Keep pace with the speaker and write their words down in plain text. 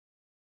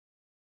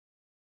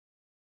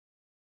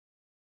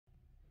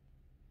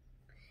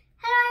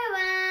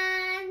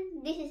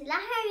this is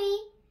Lahari.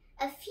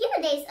 A few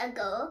days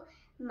ago,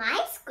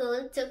 my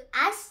school took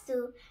us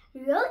to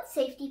Road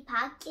Safety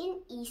Park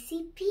in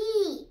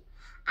ECP.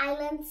 I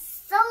learned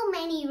so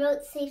many road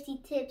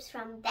safety tips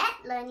from that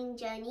learning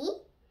journey.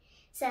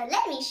 So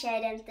let me share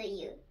them to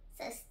you.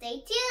 So stay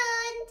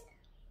tuned.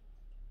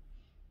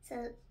 So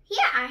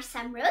here are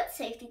some road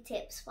safety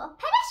tips for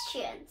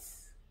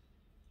pedestrians.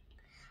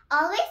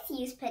 Always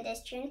use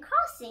pedestrian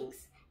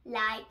crossings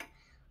like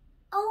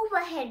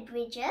overhead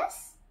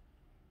bridges,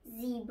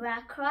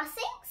 zebra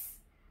crossings,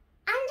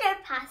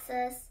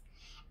 underpasses,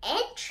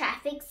 and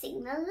traffic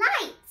signal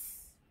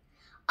lights.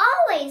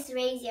 Always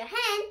raise your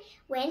hand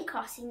when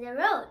crossing the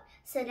road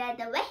so that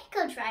the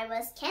vehicle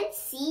drivers can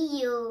see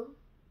you.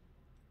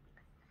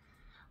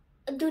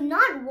 Do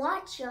not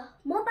watch your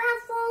mobile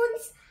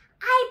phones,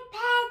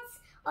 iPads,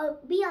 or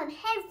be on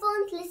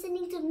headphones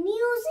listening to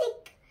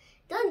music.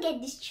 Don't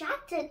get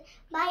distracted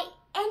by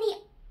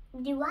any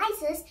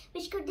devices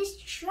which could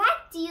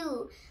distract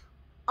you.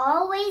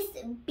 Always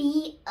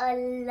be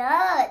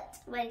alert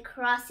when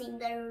crossing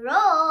the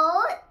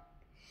road.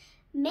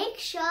 Make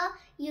sure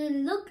you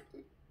look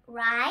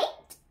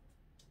right,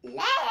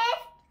 left,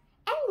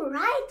 and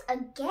right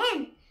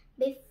again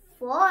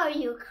before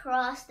you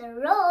cross the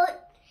road,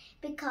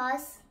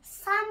 because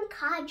some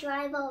car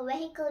driver or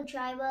vehicle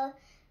driver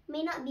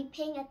may not be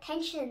paying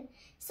attention.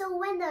 So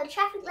when the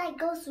traffic light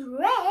goes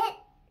red,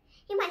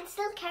 he might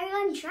still carry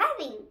on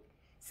driving.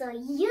 So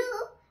you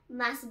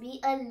must be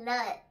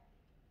alert.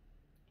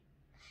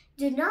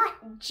 Do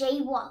not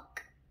jaywalk.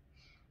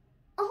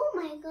 Oh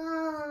my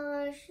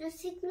gosh, the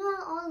signal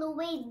all the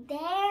way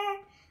there.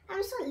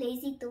 I'm so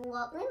lazy to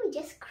walk. Let me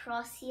just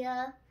cross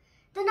here.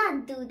 Do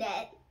not do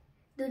that.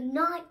 Do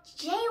not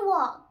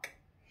jaywalk.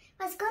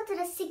 Let's go to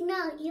the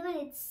signal even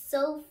it's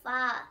so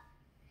far.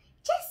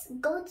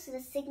 Just go to the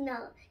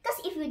signal.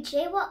 Because if you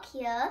jaywalk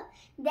here,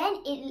 then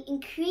it will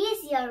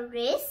increase your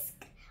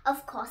risk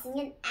of causing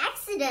an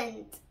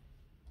accident.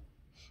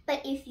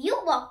 But if you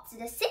walk to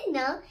the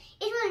signal,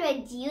 it will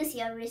reduce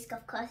your risk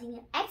of causing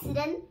an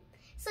accident,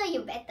 so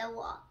you better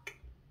walk.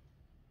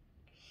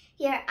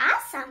 Here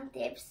are some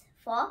tips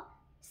for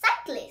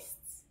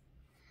cyclists.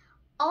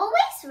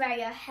 Always wear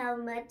your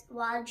helmet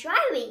while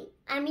driving.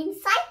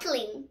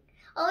 Cycling.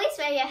 Always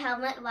wear your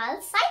helmet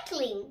while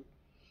cycling,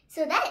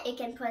 so that it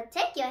can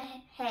protect your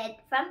head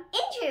from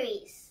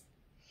injuries.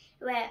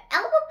 Wear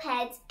elbow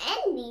pads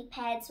and knee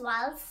pads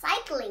while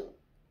cycling,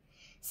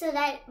 so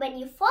that when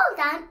you fall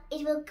down,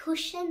 it will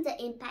cushion the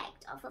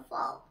impact of a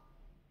fall.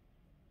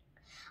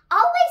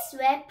 Always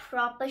wear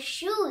proper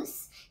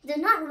shoes. Do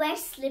not wear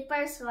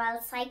slippers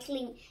while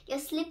cycling. Your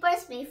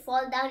slippers may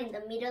fall down in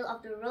the middle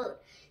of the road.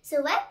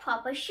 So wear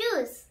proper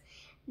shoes.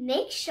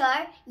 Make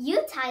sure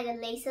you tie the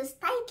laces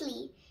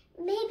tightly.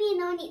 Maybe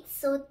not need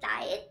so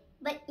tight,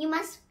 but you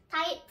must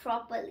tie it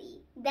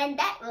properly. Then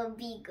that will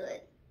be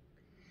good.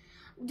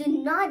 Do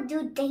not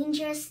do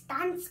dangerous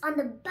stunts on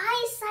the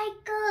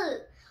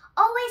bicycle.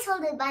 Always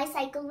hold the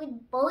bicycle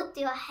with both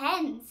your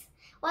hands.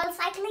 While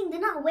cycling, do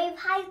not wave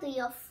hi to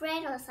your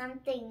friend or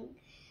something.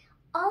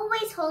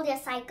 Always hold your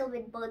cycle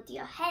with both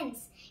your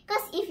hands.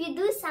 Because if you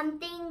do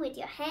something with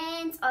your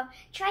hands or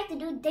try to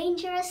do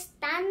dangerous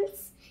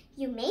stunts,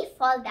 you may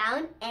fall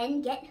down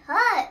and get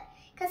hurt.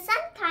 Because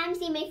sometimes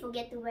you may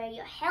forget to wear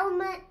your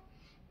helmet,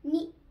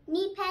 knee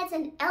pads,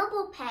 and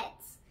elbow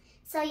pads.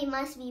 So you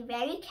must be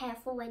very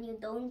careful when you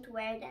don't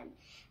wear them.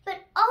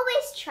 But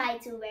always try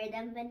to wear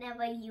them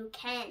whenever you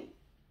can.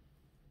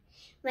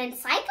 When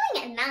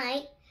cycling at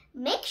night,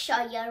 make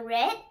sure your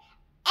red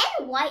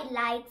and white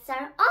lights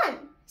are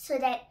on so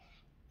that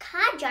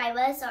car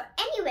drivers or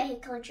any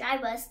vehicle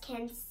drivers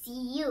can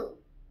see you.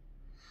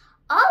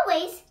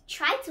 Always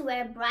try to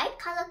wear bright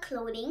color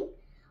clothing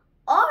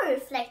or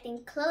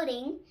reflecting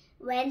clothing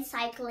when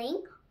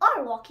cycling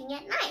or walking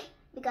at night,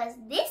 because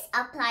this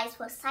applies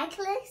for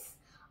cyclists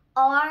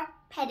or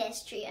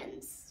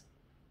pedestrians.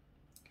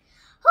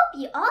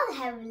 Hope you all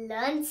have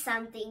learned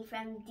something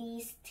from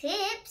these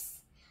tips.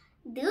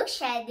 Do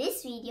share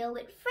this video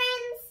with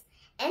friends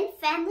and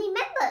family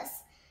members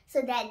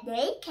so that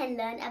they can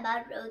learn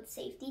about road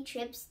safety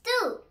tips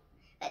too.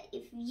 But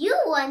if you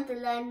want to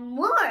learn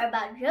more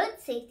about road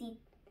safety,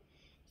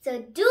 so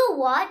do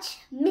watch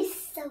Miss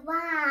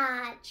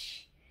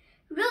Savage,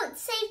 Road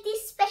Safety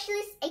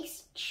Specialist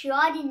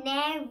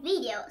Extraordinaire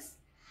videos.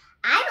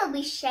 I will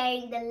be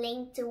sharing the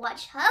link to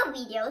watch her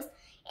videos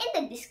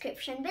in the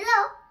description below.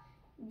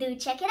 Do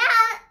check it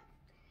out.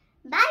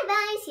 Bye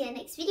bye. See you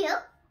next video.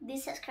 Do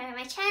subscribe to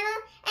my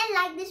channel and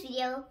like this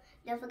video.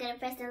 Don't forget to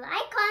press the like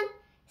icon.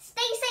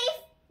 Stay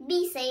safe.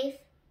 Be safe.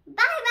 Bye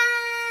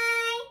bye.